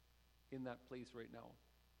in that place right now.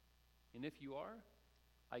 And if you are,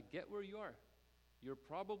 I get where you are. You're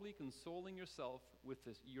probably consoling yourself with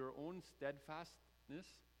your own steadfastness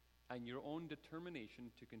and your own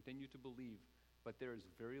determination to continue to believe, but there is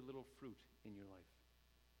very little fruit in your life.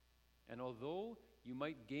 And although you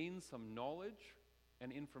might gain some knowledge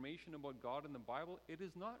and information about God in the Bible, it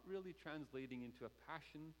is not really translating into a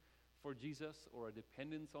passion for Jesus or a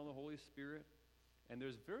dependence on the Holy Spirit, and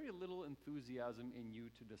there's very little enthusiasm in you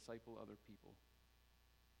to disciple other people.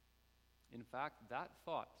 In fact, that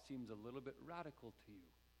thought seems a little bit radical to you,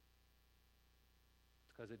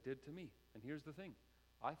 because it did to me. And here's the thing.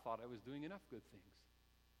 I thought I was doing enough good things.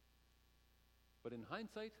 But in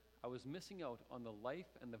hindsight, I was missing out on the life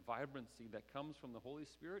and the vibrancy that comes from the Holy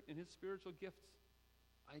Spirit and His spiritual gifts.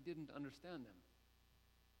 I didn't understand them.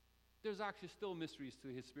 There's actually still mysteries to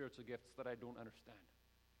His spiritual gifts that I don't understand.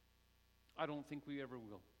 I don't think we ever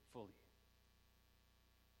will fully.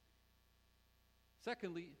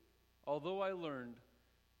 Secondly, although I learned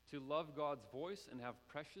to love God's voice and have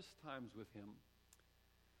precious times with Him,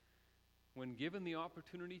 when given the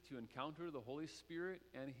opportunity to encounter the Holy Spirit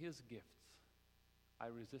and His gifts, I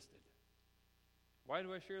resisted. Why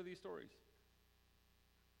do I share these stories?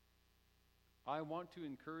 I want to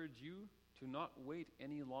encourage you to not wait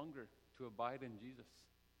any longer to abide in Jesus.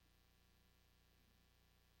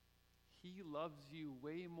 He loves you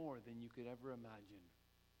way more than you could ever imagine.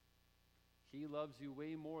 He loves you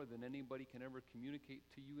way more than anybody can ever communicate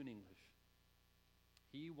to you in English.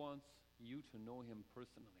 He wants you to know Him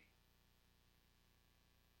personally.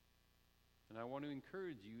 And I want to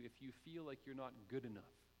encourage you, if you feel like you're not good enough,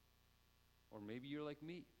 or maybe you're like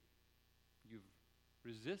me, you've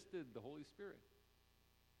resisted the Holy Spirit.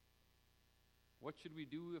 What should we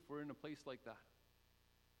do if we're in a place like that?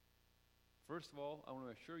 First of all, I want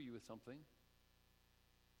to assure you of something.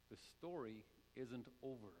 The story isn't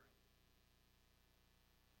over.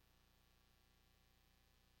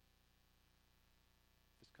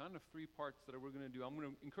 There's kind of 3 parts that we're going to do. I'm going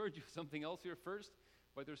to encourage you with something else here first,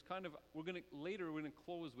 but there's kind of, we're going to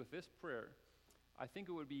close with this prayer. I think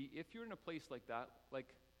it would be, if you're in a place like that, like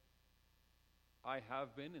I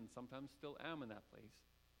have been and sometimes still am in that place.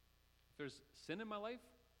 If there's sin in my life,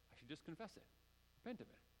 I should just confess it, repent of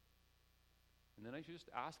it. And then I should just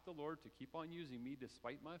ask the Lord to keep on using me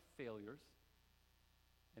despite my failures.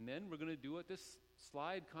 And then we're going to do what this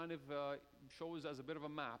slide kind of shows as a bit of a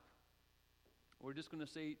map. We're just going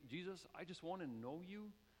to say, Jesus, I just want to know you.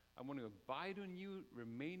 I want to abide in you,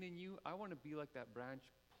 remain in you. I want to be like that branch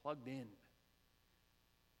plugged in,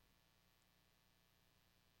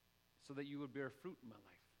 so that you would bear fruit in my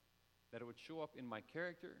life, that it would show up in my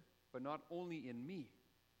character, but not only in me,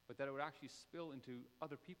 but that it would actually spill into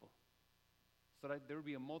other people, so that there would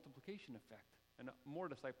be a multiplication effect and more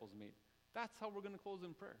disciples made. That's how we're going to close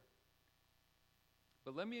in prayer.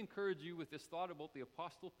 But let me encourage you with this thought about the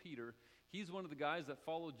Apostle Peter. He's one of the guys that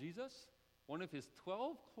followed Jesus, one of his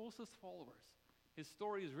 12 closest followers. His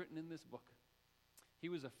story is written in this book. He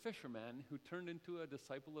was a fisherman who turned into a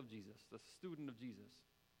disciple of Jesus, a student of Jesus.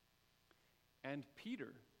 And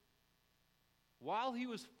Peter, while he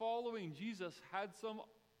was following Jesus, had some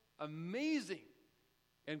amazing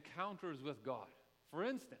encounters with God. For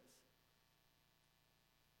instance,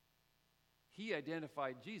 he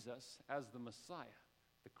identified Jesus as the Messiah,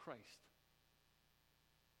 the Christ,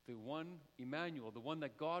 the one, Emmanuel, the one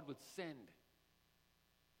that God would send,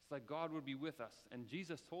 so that God would be with us. And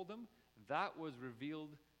Jesus told him, that was revealed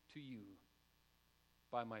to you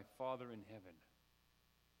by my Father in heaven.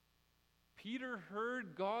 Peter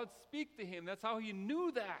heard God speak to him. That's how he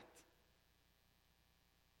knew that.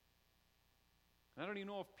 And I don't even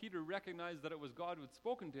know if Peter recognized that it was God who had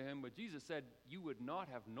spoken to him, but Jesus said, you would not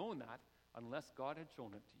have known that unless God had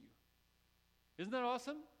shown it to you. Isn't that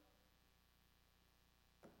awesome?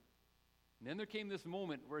 And then there came this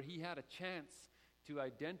moment where he had a chance to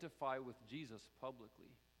identify with Jesus publicly.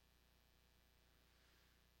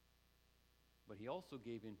 But he also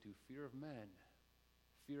gave into fear of man,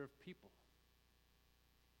 fear of people,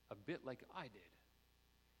 a bit like I did.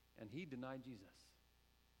 And he denied Jesus.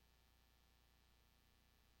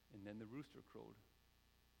 And then the rooster crowed.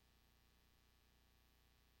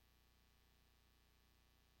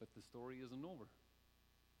 But the story isn't over.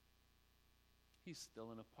 He's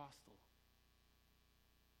still an apostle.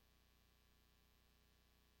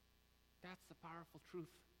 That's the powerful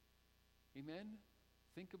truth. Amen?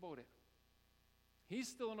 Think about it. He's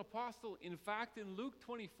still an apostle. In fact, in Luke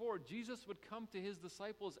 24, Jesus would come to his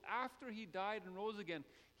disciples after he died and rose again.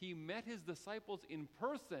 He met his disciples in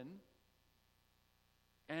person,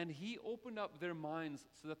 and he opened up their minds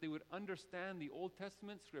so that they would understand the Old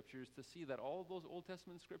Testament scriptures, to see that all of those Old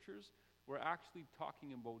Testament scriptures were actually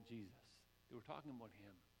talking about Jesus. They were talking about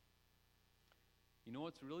him. You know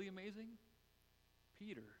what's really amazing?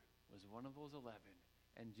 Peter was one of those 11,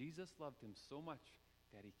 and Jesus loved him so much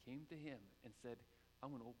that he came to him and said, I'm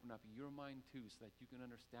going to open up your mind too, so that you can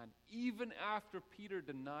understand, even after Peter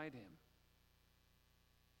denied him.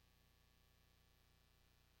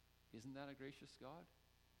 Isn't that a gracious God?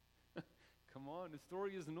 Come on, the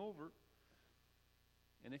story isn't over.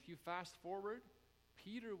 And if you fast forward,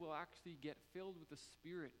 Peter will actually get filled with the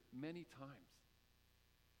Spirit many times.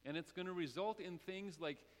 And it's going to result in things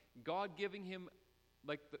like God giving him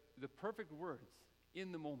like the perfect words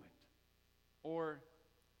in the moment, or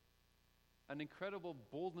an incredible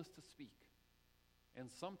boldness to speak. And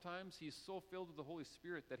sometimes he's so filled with the Holy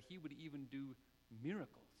Spirit that he would even do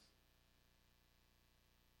miracles.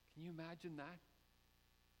 Can you imagine that?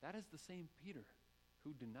 That is the same Peter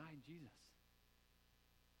who denied Jesus.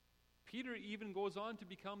 Peter even goes on to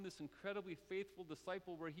become this incredibly faithful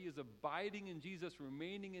disciple, where he is abiding in Jesus,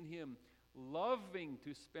 remaining in him, loving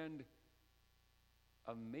to spend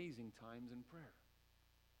amazing times in prayer.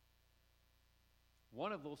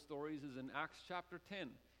 One of those stories is in Acts chapter 10,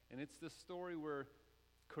 and it's the story where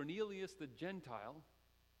Cornelius the Gentile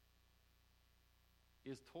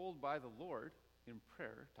is told by the Lord in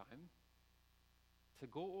prayer time to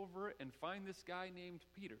go over and find this guy named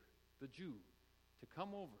Peter, the Jew, to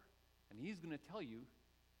come over. And he's going to tell you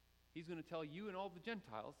and all the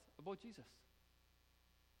Gentiles about Jesus.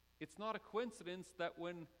 It's not a coincidence that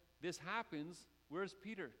when this happens, where's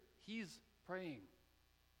Peter? He's praying.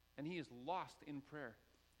 And he is lost in prayer.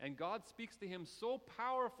 And God speaks to him so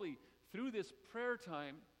powerfully through this prayer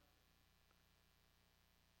time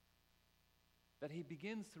that he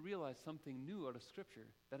begins to realize something new out of Scripture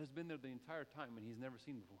that has been there the entire time and he's never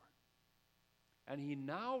seen before. And he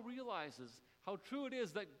now realizes how true it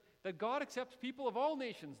is that God accepts people of all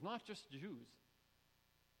nations, not just Jews.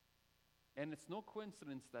 And it's no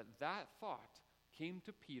coincidence that that thought came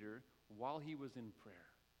to Peter while he was in prayer.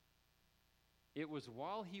 It was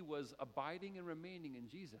while he was abiding and remaining in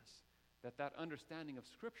Jesus that understanding of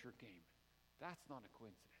Scripture came. That's not a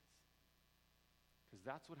coincidence. Because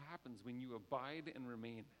that's what happens when you abide and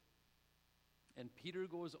remain. And Peter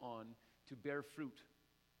goes on to bear fruit.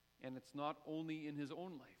 And it's not only in his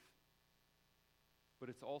own life, but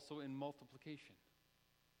it's also in multiplication.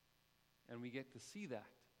 And we get to see that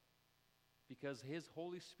because his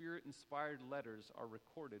Holy Spirit inspired letters are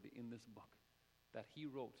recorded in this book that he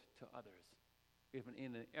wrote to others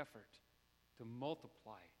in an effort to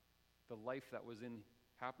multiply the life that was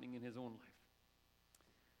happening in his own life.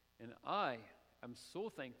 And I am so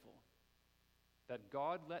thankful that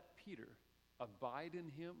God let Peter abide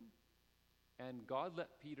in him, and God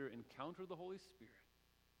let Peter encounter the Holy Spirit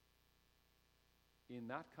in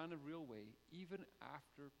that kind of real way, even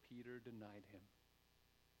after Peter denied him.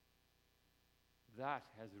 That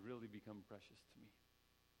has really become precious to me.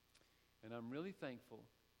 And I'm really thankful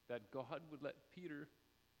that God would let Peter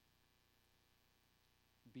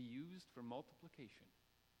be used for multiplication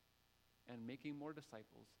and making more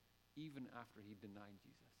disciples even after he denied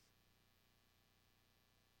Jesus.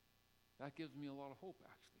 That gives me a lot of hope,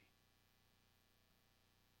 actually.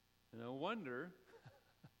 And I wonder,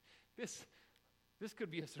 this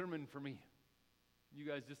could be a sermon for me. You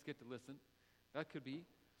guys just get to listen. That could be.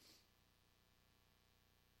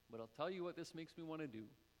 But I'll tell you what this makes me want to do.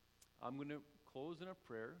 I'm going to close in a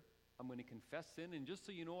prayer. I'm going to confess sin. And just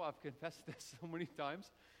so you know, I've confessed this so many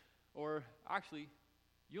times. Or actually,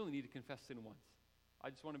 you only need to confess sin once. I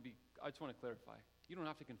just want to clarify. You don't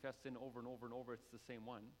have to confess sin over and over and over. It's the same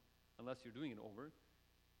one, unless you're doing it over.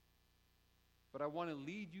 But I want to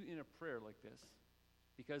lead you in a prayer like this,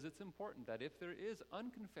 because it's important that if there is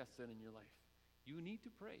unconfessed sin in your life, you need to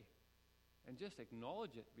pray and just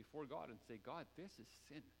acknowledge it before God and say, God, this is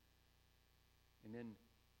sin. And then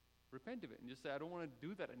repent of it and just say, I don't want to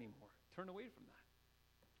do that anymore. Turn away from that.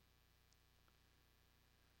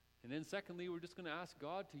 And then secondly, we're just going to ask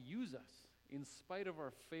God to use us in spite of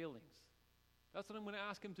our failings. That's what I'm going to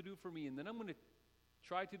ask him to do for me. And then I'm going to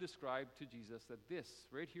try to describe to Jesus that this,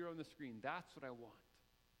 right here on the screen, that's what I want.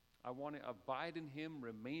 I want to abide in him,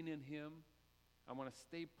 remain in him. I want to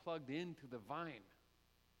stay plugged into the vine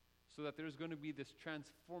so that there's going to be this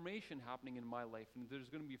transformation happening in my life. And there's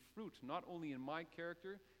going to be fruit, not only in my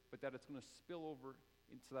character, but that it's going to spill over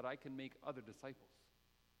so that I can make other disciples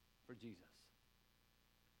for Jesus.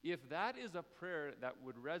 If that is a prayer that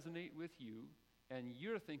would resonate with you, and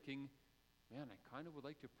you're thinking, man, I kind of would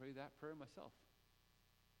like to pray that prayer myself,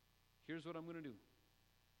 here's what I'm going to do.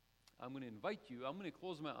 I'm going to invite you. I'm going to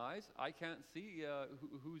close my eyes. I can't see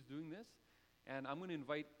who's doing this. And I'm going to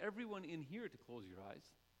invite everyone in here to close your eyes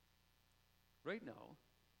right now.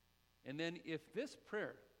 And then if this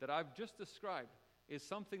prayer that I've just described is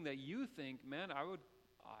something that you think, man, I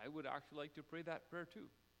would actually like to pray that prayer too.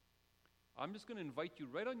 I'm just going to invite you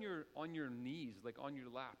right on your knees, like on your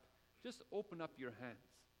lap. Just open up your hands.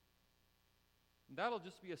 And that'll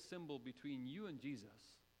just be a symbol between you and Jesus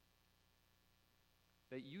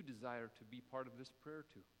that you desire to be part of this prayer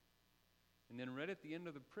too. And then right at the end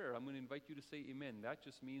of the prayer, I'm going to invite you to say amen. That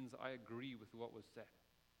just means I agree with what was said.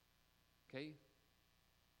 Okay?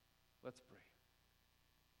 Let's pray.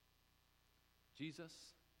 Jesus,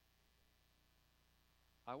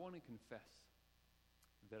 I want to confess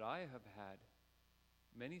that I have had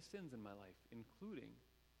many sins in my life, including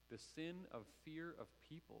the sin of fear of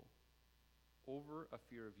people over a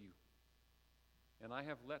fear of you. And I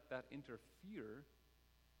have let that interfere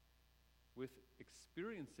with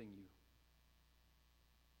experiencing you.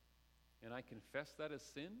 And I confess that as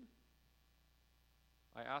sin.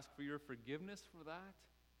 I ask for your forgiveness for that.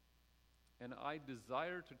 And I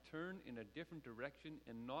desire to turn in a different direction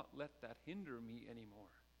and not let that hinder me anymore.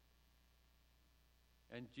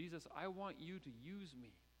 And Jesus, I want you to use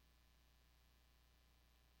me.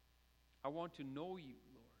 I want to know you,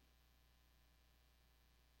 Lord.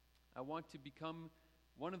 I want to become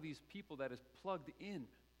one of these people that is plugged in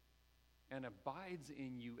and abides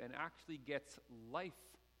in you and actually gets life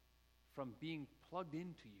from being plugged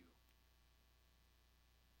into you.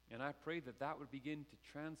 And I pray that that would begin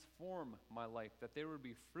to transform my life, that there would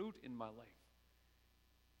be fruit in my life,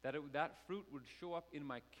 that that fruit would show up in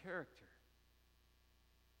my character,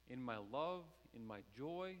 in my love, in my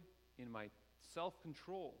joy, in my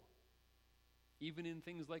self-control, even in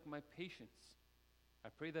things like my patience. I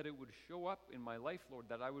pray that it would show up in my life, Lord,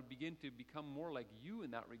 that I would begin to become more like you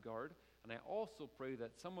in that regard. And I also pray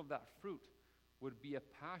that some of that fruit would be a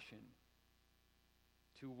passion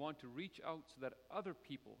to want to reach out so that other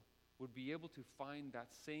people would be able to find that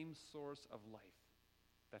same source of life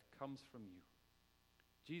that comes from you.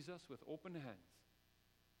 Jesus, with open hands,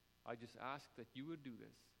 I just ask that you would do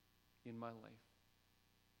this in my life.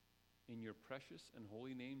 In your precious and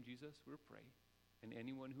holy name, Jesus, we pray. And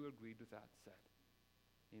anyone who agreed with that said,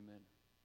 Amen.